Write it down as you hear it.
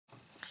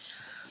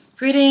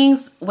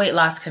Greetings, weight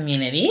loss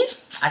community.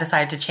 I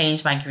decided to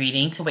change my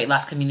greeting to weight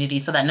loss community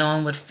so that no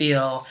one would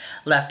feel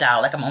left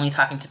out, like I'm only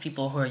talking to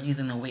people who are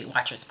using the Weight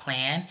Watchers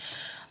plan.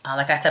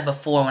 Like I said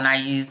before, when I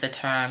use the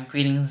term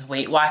greetings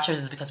Weight Watchers,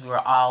 is because we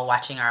were all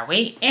watching our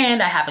weight,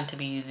 and I happen to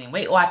be using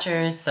Weight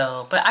Watchers.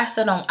 So, but I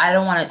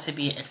don't want it to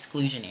be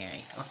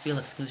exclusionary or feel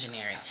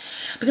exclusionary,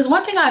 because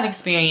one thing I've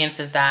experienced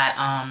is that,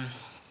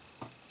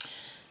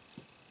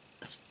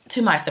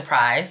 to my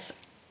surprise,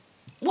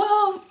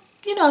 well,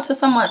 you know,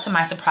 to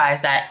my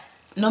surprise, that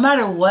no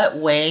matter what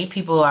way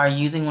people are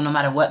using, no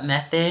matter what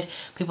method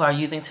people are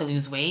using to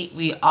lose weight,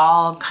 we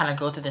all kind of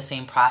go through the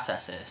same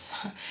processes.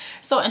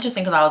 So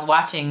interesting, because I was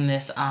watching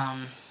this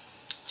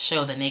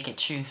show, The Naked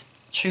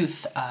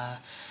Truth,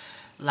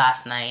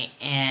 last night,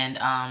 and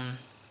I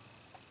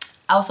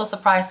was so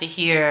surprised to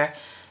hear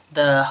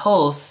the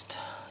host,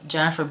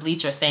 Jennifer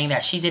Bleacher, saying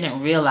that she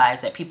didn't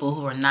realize that people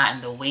who are not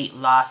in the weight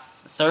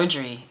loss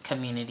surgery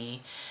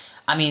community,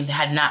 who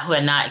had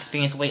not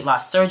experienced weight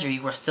loss surgery,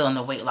 were still in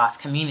the weight loss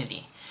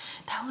community.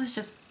 That was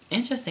just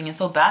interesting and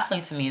so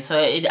baffling to me. So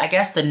I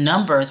guess the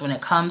numbers when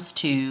it comes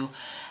to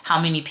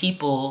how many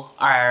people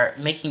are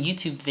making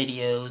YouTube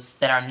videos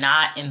that are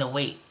not in the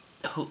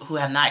who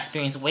have not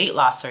experienced weight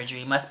loss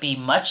surgery must be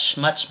much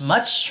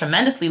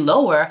tremendously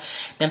lower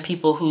than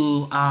people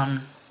who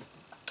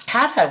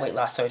have had weight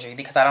loss surgery,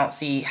 because I don't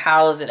see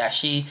how is it that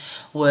she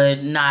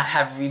would not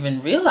have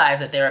even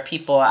realized that there are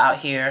people out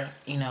here,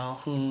 you know,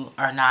 who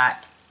haven't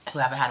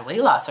had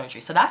weight loss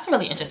surgery. So that's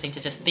really interesting to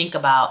just think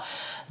about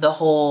the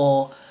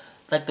whole,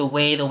 like the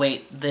way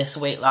this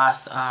weight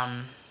loss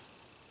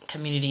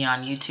community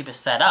on YouTube is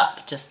set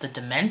up, just the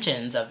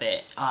dimensions of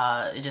it.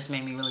 It just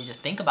made me really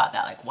just think about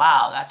that, like,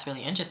 wow, that's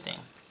really interesting.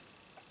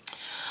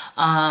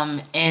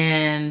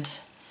 And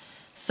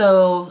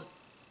so,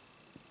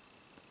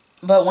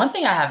 but one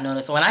thing I have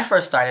noticed, when I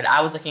first started,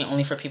 I was looking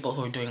only for people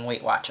who were doing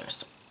Weight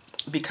Watchers,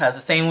 because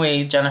the same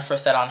way Jennifer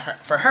said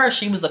for her,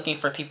 she was looking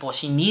for people.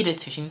 She needed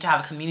to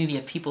have a community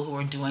of people who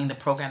were doing the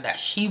program that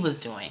she was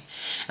doing.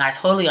 And I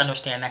totally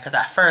understand that, because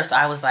at first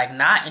I was like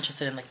not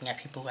interested in looking at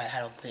people who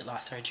had weight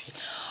loss surgery,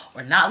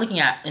 or not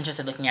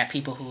interested in looking at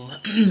people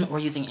who were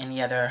using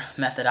any other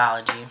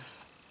methodology,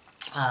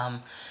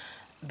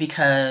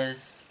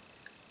 because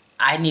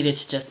I needed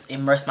to just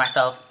immerse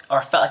myself,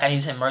 or felt like I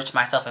needed to immerse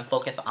myself and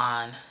focus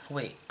on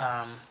Weight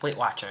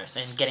Watchers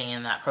and getting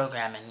in that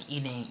program and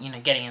eating,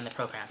 getting in the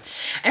program.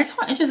 And it's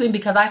so interesting,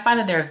 because I find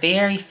that there are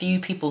very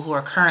few people who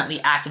are currently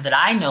active that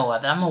I know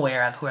of, that I'm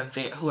aware of,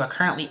 who are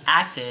currently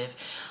active,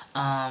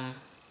 that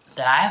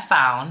I have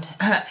found,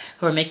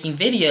 who are making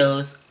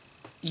videos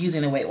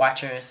using the Weight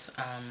Watchers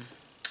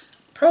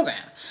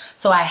program.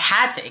 So I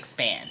had to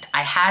expand.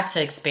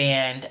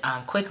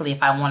 Quickly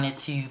if I wanted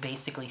to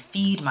basically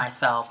feed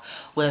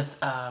myself with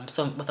a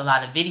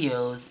lot of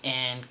videos,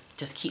 and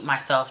just keep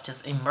myself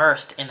just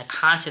immersed in the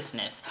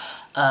consciousness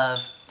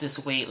of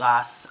this weight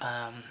loss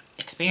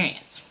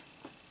experience.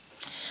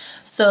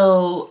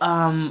 So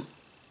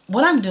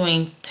what I'm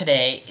doing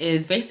today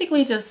is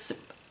basically just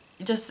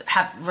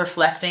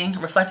reflecting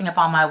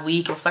upon my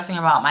week, reflecting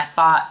about my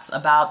thoughts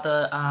about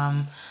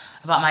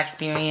about my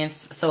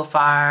experience so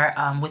far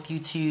with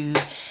YouTube,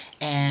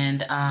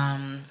 and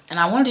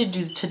I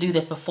wanted to do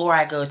this before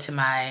I go to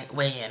my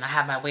weigh-in. I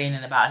have my weigh-in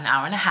in about an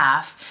hour and a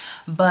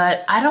half,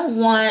 but I don't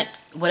want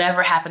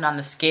whatever happened on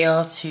the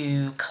scale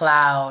to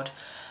cloud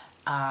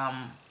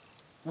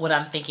what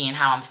I'm thinking and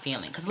how I'm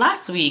feeling. Because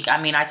last week,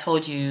 I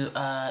told you,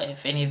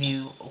 if any of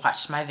you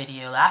watched my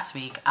video last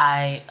week,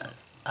 I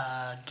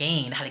had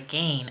a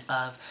gain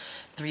of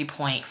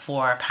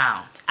 3.4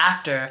 pounds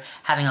after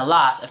having a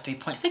loss of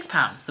 3.6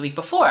 pounds the week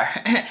before.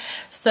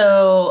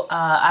 So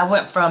I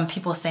went from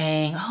people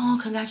saying, oh,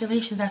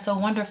 congratulations, that's so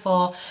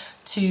wonderful,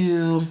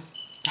 to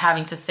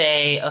having to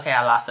say, okay,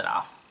 I lost it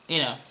all,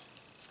 And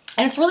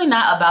it's really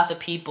not about the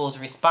people's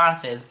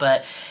responses,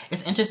 but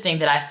it's interesting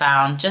that I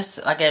found, just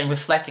again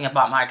reflecting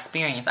about my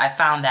experience, I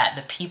found that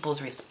the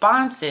people's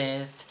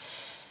responses,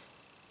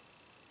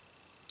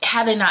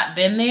 had they not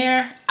been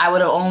there, I would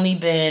have only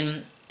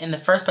been, in the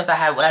first place, I'd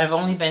have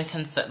only been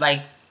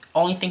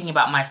only thinking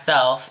about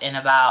myself and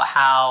about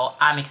how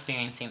I'm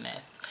experiencing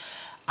this.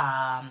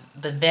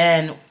 But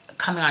then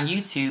coming on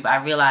YouTube, I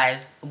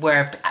realized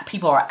where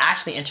people are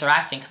actually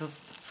interacting, because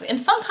in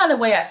some kind of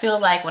way, I feel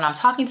like when I'm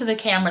talking to the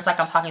camera, it's like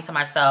I'm talking to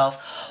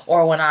myself,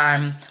 or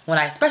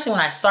especially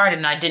when I started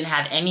and I didn't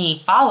have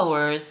any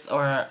followers,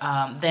 or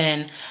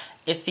then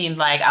it seemed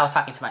like I was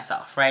talking to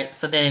myself, right?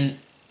 So then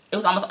it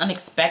was almost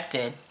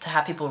unexpected to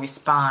have people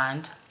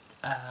respond.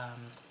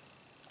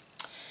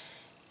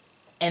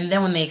 And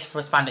then when they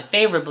responded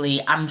favorably,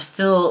 I'm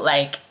still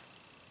like,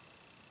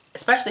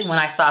 especially when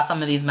I saw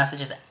some of these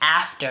messages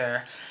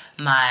after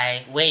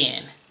my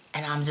weigh-in,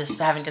 and I'm just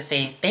having to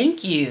say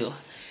thank you.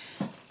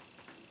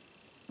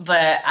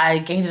 But I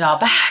gained it all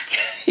back.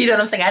 You know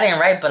what I'm saying? I didn't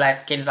write, but I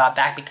gained it all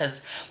back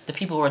because the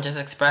people were just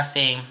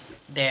expressing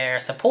their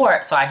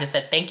support. So I just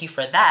said thank you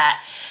for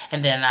that,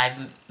 and then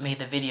I made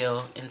the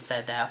video and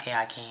said that, okay,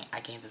 I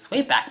gained this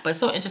weight back. But it's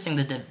so interesting,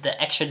 the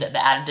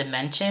added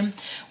dimension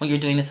when you're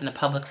doing this in a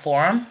public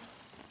forum.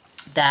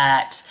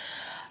 that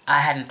I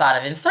hadn't thought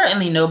of. And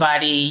certainly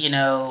nobody, you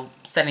know,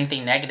 said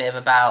anything negative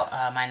about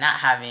my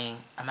having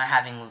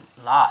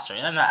lost, or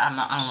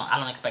I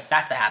don't expect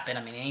that to happen.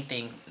 I mean,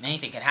 anything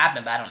can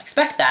happen, but I don't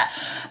expect that.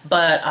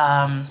 But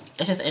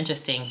it's just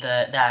interesting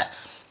that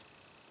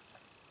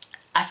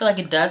I feel like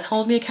it does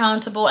hold me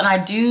accountable, and I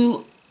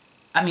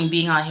mean,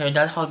 being on here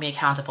does hold me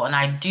accountable. And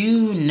I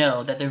do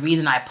know that the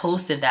reason I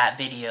posted that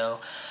video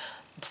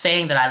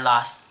saying that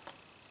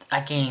I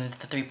gained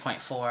the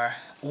 3.4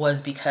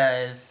 was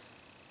because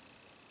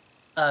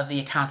of the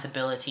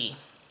accountability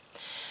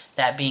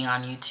that being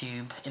on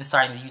YouTube and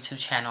starting the YouTube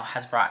channel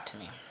has brought to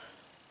me.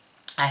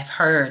 I've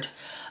heard,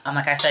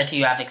 like I said to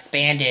you, I've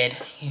expanded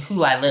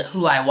who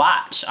I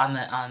watch on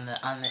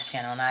this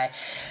channel, and I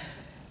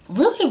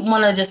really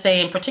want to just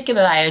say in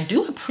particular, I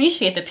do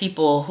appreciate the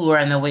people who are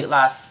in the weight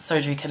loss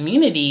surgery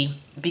community,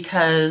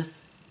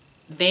 because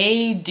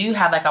they do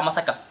have like almost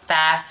like a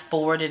fast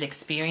forwarded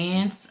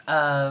experience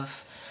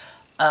of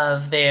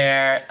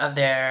their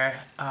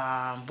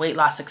weight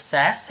loss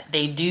success.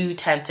 They do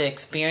tend to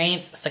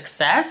experience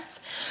success,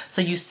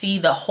 so you see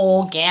the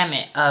whole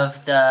gamut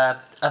of the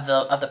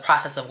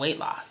process of weight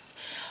loss.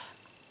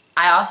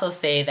 I also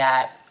say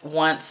that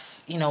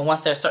once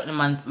there's a certain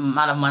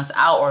amount of months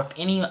out, or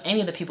any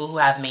of the people who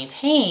have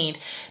maintained,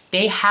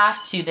 they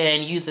have to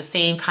then use the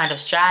same kind of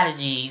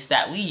strategies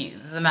that we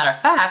use. As a matter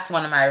of fact,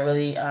 one of my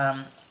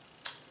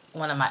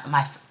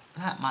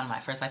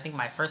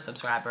first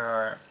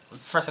subscriber,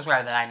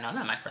 that I know,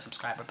 not my first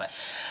subscriber, but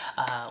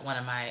one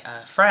of my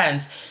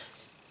friends,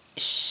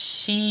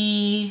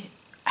 she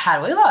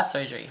had weight loss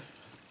surgery.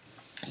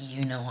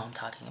 You know who I'm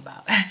talking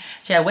about.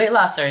 She had weight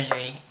loss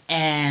surgery,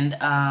 and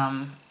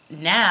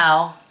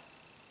now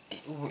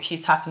she's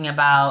talking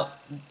about,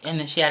 and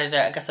then she had it,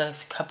 I guess, a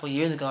few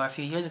years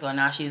ago.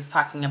 Now she's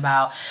talking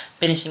about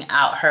finishing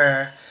out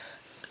her,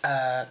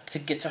 to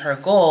get to her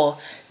goal,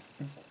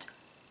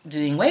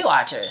 doing Weight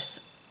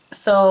Watchers.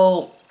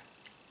 So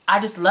I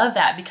just love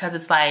that, because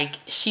it's like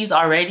she's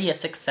already a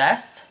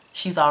success.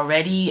 She's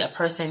already a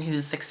person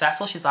who's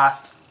successful. She's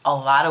lost a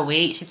lot of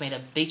weight. She's made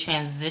a big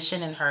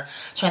transformation in her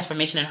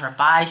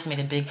body. She's made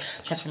a big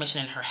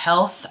transformation in her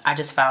health. I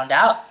just found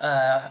out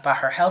about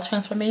her health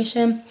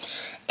transformation.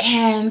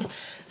 And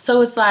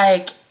so it's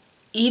like,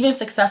 even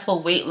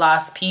successful weight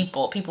loss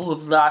people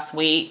who've lost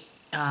weight,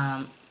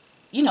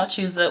 you know,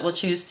 will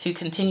choose to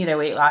continue their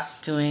weight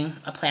loss doing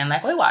a plan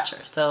like Weight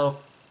Watchers. So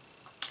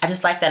I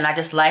just like that. And I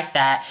just like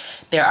that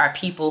there are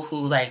people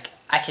who, like,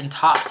 I can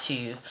talk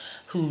to,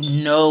 who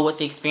know what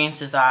the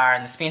experiences are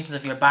and the experiences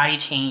of your body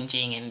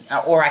changing, and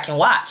or I can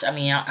watch. I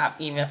mean,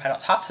 even if I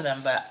don't talk to them,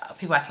 but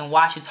people I can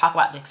watch who talk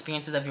about the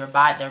experiences of your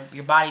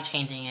body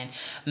changing, and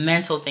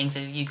mental things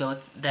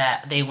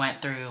that they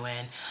went through,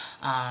 and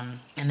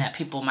that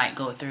people might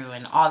go through,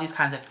 and all these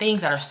kinds of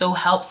things that are so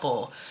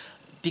helpful,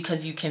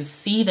 because you can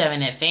see them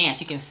in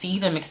advance. You can see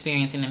them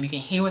experiencing them. You can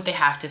hear what they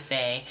have to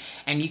say,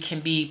 and you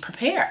can be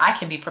prepared. I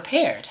can be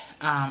prepared.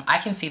 I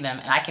can see them,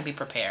 and I can be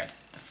prepared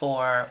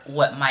for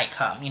what might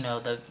come. You know,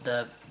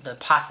 the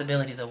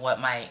possibilities of what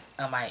might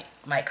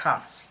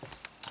come.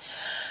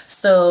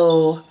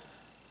 So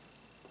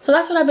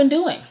that's what I've been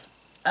doing.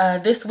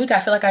 This week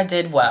I feel like I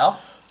did well.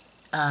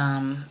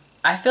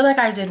 I feel like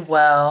I did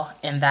well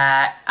in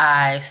that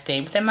I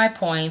stayed within my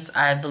points,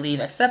 I believe,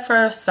 except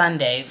for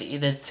Sunday,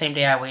 the same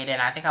day I weighed in.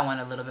 I think I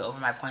went a little bit over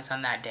my points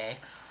on that day.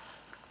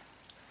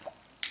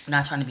 I'm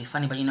not trying to be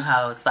funny, but you know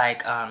how it's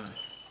like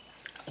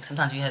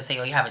sometimes you have to say,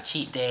 oh, you have a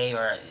cheat day,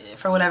 or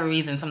for whatever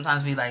reason,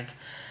 sometimes we'll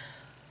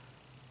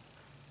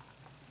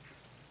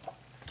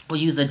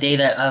use the day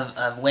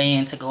of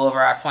weigh-in to go over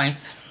our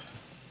points.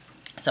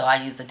 So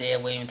I used the day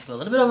of weigh-in to go a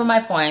little bit over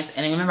my points.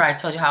 And remember, I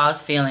told you how I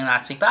was feeling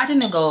last week, but I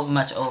didn't go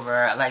much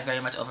over, like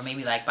very much over,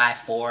 maybe like by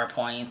 4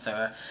 points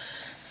or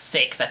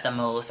 6 at the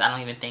most. I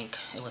don't even think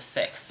it was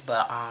 6,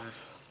 but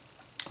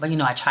you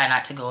know, I try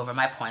not to go over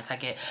my points.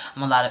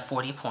 I'm allotted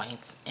 40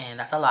 points, and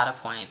that's a lot of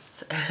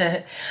points.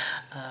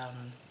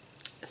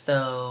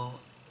 So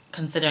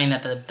considering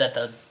that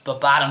the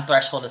bottom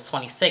threshold is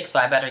 26, so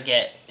I better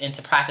get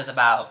into practice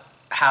about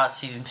how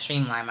to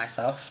streamline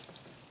myself.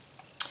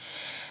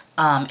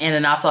 And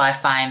then also I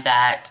find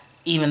that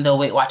even though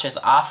Weight Watchers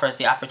offers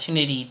the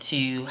opportunity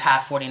to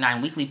have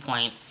 49 weekly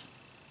points,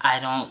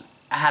 I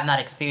have not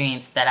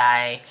experienced that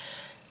I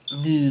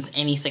lose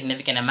any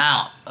significant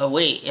amount of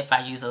weight if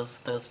I use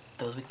those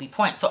weekly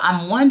points. So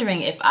I'm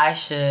wondering if I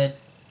should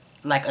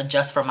like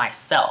adjust for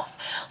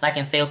myself, like,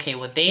 and say, okay,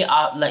 would they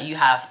let you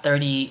have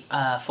 40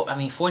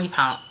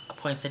 pound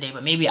points a day,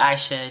 but maybe I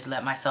should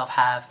let myself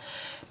have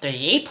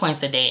 38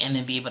 points a day and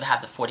then be able to have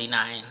the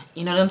 49.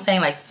 You know what I'm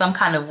saying? Like some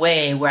kind of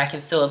way where I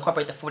can still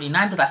incorporate the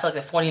 49, because I feel like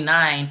the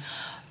 49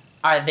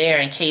 are there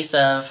in case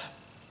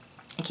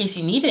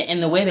you need it.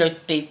 And the way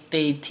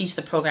they teach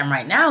the program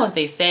right now is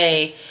they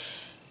say,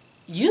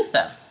 use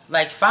them.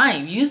 Like,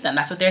 fine, use them.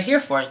 That's what they're here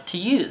for, to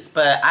use.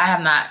 But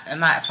I'm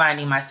not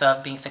finding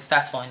myself being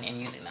successful in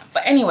using them.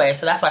 But anyway,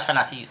 so that's why I try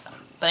not to use them.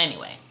 But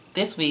anyway,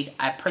 this week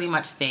I pretty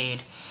much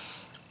stayed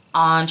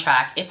on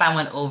track. If I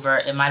went over,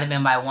 it might have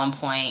been by 1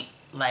 point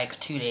like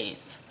 2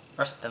 days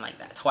or something like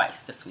that,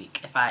 twice this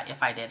week. If I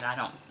did, I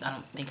don't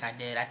think I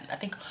did. I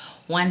think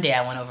one day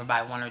I went over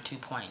by 1 or 2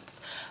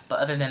 points, but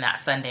other than that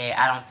Sunday,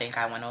 I don't think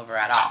I went over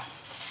at all.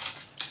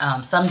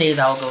 Some days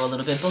I will go a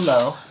little bit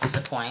below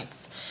the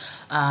points.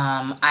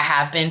 I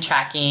have been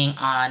tracking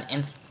on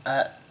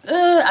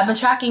I've been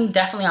tracking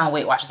definitely on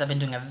Weight Watchers. I've been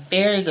doing a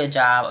very good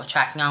job of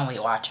tracking on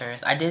Weight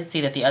Watchers. I did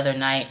see that the other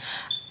night,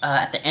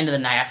 at the end of the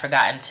night, I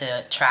forgotten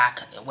to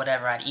track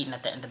whatever I'd eaten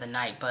at the end of the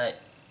night,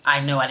 but I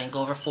know I didn't go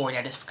over 40.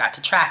 I just forgot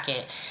to track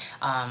it.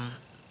 And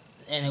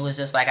it was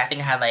just like, I think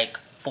I had like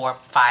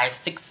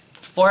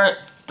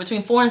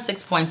between 4 and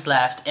 6 points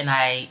left, and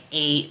I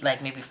ate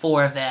like maybe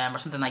 4 of them or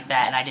something like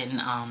that, and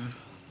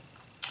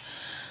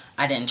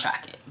I didn't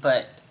track it.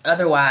 But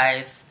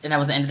otherwise, and that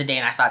was the end of the day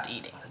and I stopped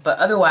eating. But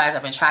otherwise,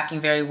 I've been tracking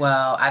very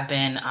well. I've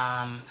been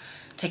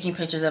taking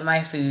pictures of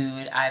my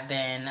food. I've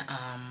been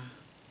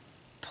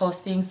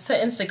posting to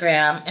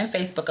Instagram and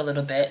Facebook a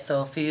little bit.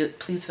 So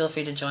please feel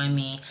free to join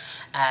me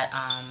at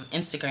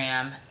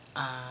Instagram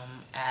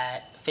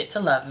at Fit to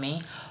Love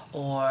Me,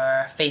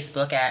 or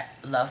Facebook at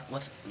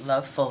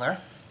Love Fuller.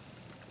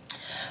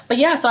 But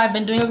yeah, so I've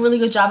been doing a really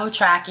good job of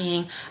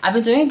tracking. I've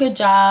been doing a good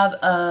job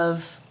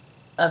of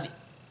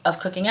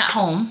cooking at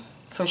home,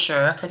 for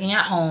sure. Cooking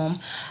at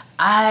home.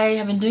 I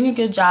have been doing a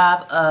good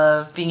job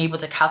of being able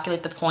to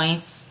calculate the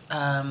points,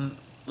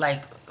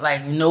 like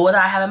know what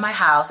I have in my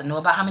house and know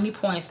about how many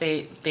points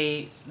the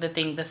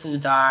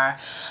foods are,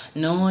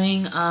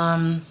 knowing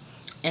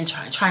and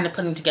trying to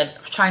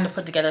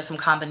put together some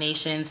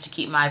combinations to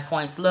keep my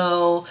points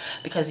low,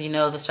 because you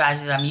know the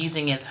strategy that I'm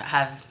using is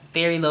have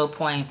very low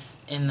points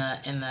in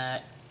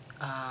the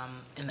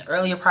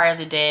earlier part of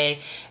the day,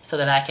 so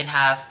that I can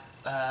have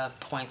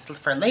points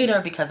for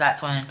later, because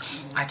that's when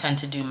I tend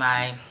to do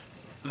my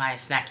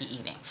snacky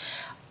eating.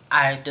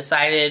 I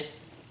decided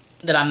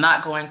that I'm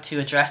not going to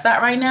address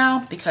that right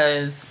now,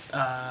 because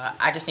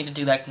I just need to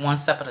do like one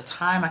step at a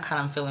time. I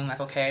kind of feeling like,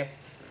 okay,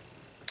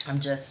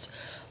 I'm just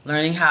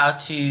learning how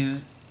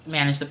to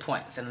manage the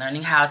points and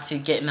learning how to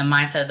get in the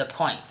mindset of the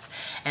points,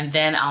 and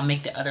then I'll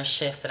make the other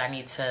shifts that I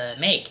need to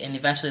make. And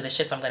eventually the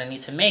shifts I'm going to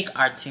need to make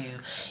are to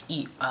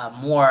eat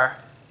more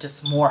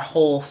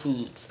whole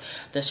foods.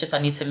 The shifts I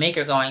need to make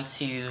are going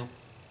to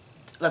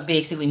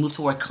basically move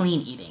toward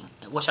clean eating,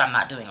 which I'm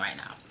not doing right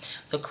now.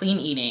 So clean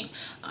eating,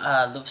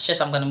 the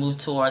shifts I'm going to move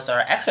towards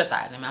are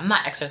exercising. I mean, I'm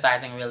not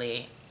exercising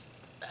really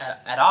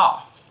at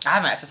all. I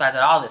haven't exercised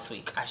at all this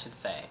week, I should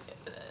say.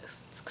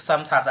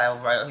 Sometimes I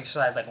will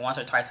exercise like once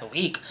or twice a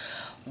week,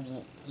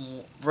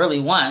 really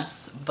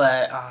once,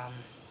 but I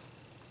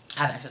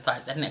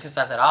didn't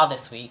exercise at all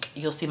this week.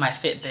 You'll see my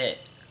Fitbit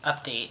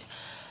update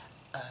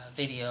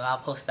video. I'll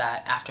post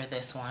that after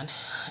this one.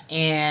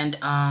 And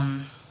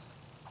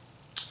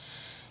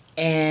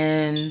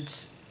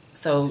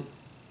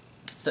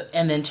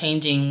then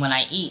changing when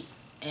I eat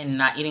and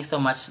not eating so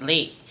much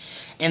late.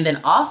 And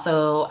then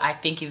also, I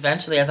think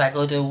eventually as I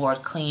go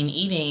toward clean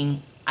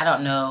eating, I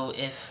don't know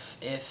if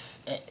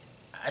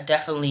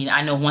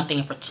I know one thing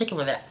in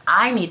particular that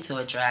I need to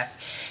address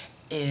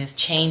is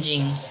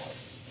changing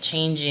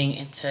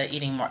into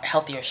eating more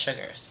healthier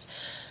sugars.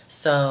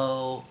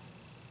 So,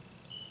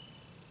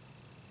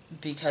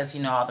 because,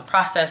 you know, all the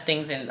processed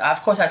things, and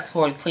of course that's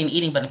toward clean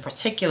eating, but in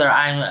particular,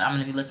 I'm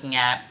going to be looking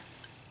at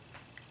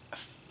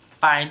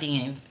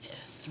finding and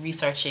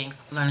researching,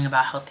 learning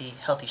about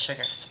healthy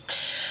sugars.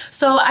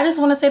 So I just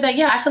want to say that,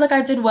 yeah, I feel like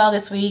I did well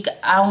this week.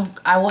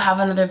 I will have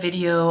another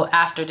video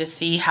after to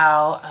see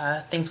how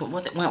things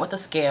went with the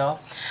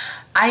scale.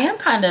 I am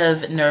kind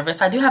of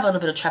nervous. I do have a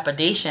little bit of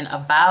trepidation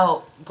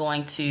about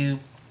going to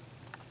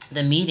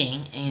the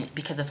meeting, and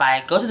because if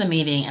I go to the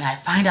meeting and I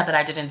find out that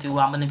I didn't do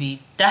well, I'm going to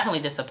be definitely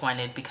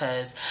disappointed, but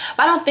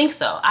I don't think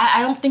so.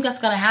 I don't think that's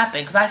going to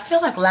happen, because I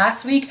feel like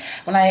last week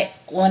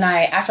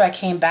after I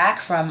came back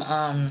from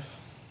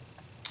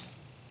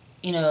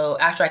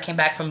after I came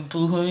back from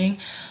boohooing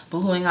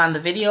on the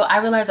video, I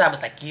realized I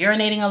was like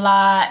urinating a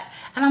lot,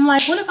 and I'm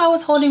like, what if I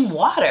was holding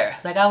water?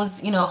 Like I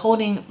was,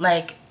 holding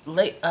like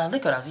liquid. I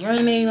was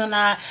urinating on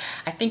that.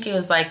 I think it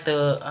was like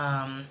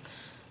the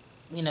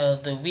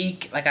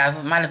week, like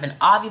I might have been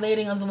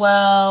ovulating as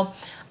well.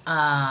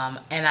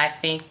 And I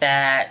think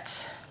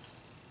that,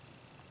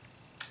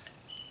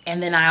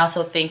 and then I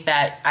also think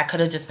that I could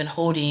have just been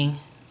holding,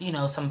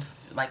 some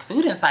like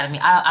food inside of me.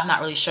 I'm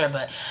not really sure,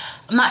 but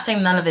I'm not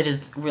saying none of it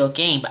is real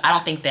gain, but I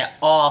don't think that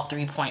all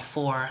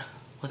 3.4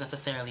 was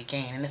necessarily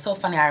gain. And it's so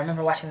funny, I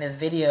remember watching this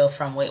video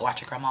from Weight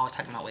Watcher Girl. I'm always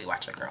talking about Weight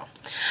Watcher Girl.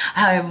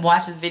 I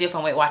watched this video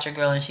from Weight Watcher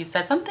Girl, and she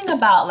said something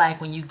about like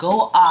when you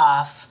go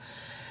off,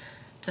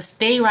 to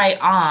stay right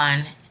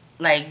on,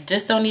 like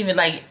just don't even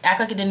like act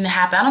like it didn't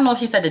happen. I don't know if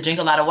she said to drink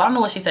a lot of water. I don't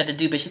know what she said to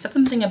do, but she said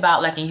something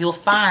about like, and you'll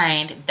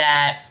find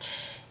that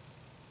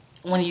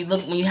when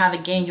you have a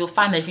gain, you'll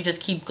find that if you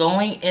just keep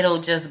going, it'll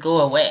just go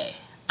away.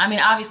 I mean,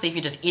 obviously if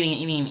you're just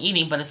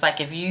eating, but it's like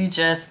if you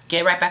just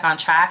get right back on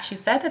track, she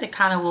said that it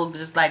kind of will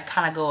just like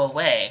kind of go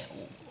away,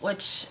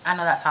 which I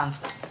know that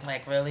sounds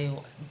like really,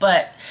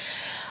 but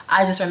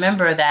I just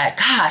remember that,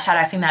 gosh, had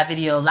I seen that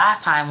video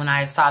last time when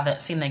I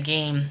seen the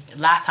game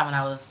last time when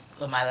I was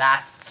on my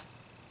last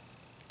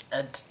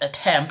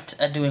attempt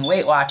at doing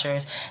Weight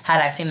Watchers, had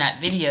I seen that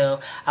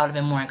video, I would have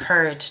been more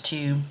encouraged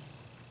to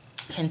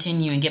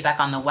continue and get back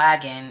on the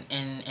wagon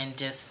and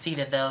just see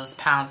that those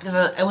pounds, because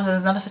it was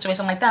another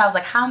situation like that. I was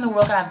like, how in the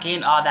world could I have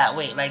gained all that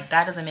weight? Like,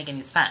 that doesn't make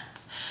any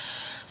sense.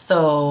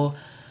 So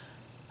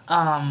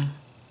my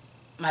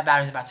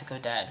battery's about to go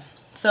dead.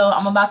 So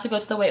I'm about to go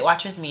to the Weight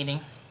Watchers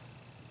meeting,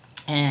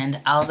 and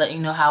I'll let you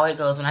know how it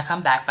goes when I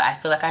come back. But I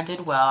feel like I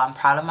did well. I'm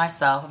proud of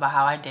myself about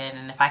how I did,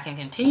 and if I can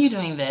continue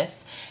doing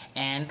this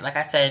and, like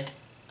I said,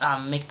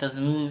 make those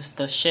moves,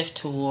 those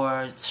shifts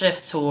towards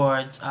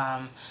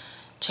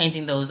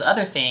changing those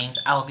other things,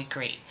 I will be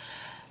great.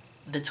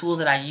 The tools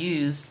that I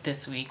used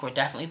this week were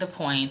definitely the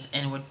points,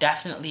 and we're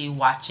definitely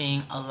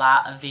watching a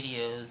lot of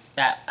videos.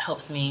 That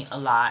helps me a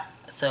lot.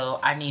 So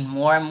I need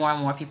more and more and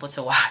more people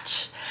to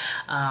watch.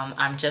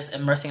 I'm just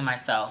immersing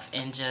myself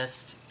in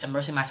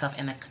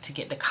to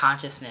get the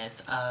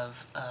consciousness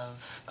of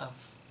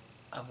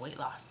weight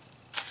loss.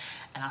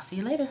 And I'll see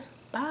you later.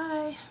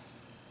 Bye.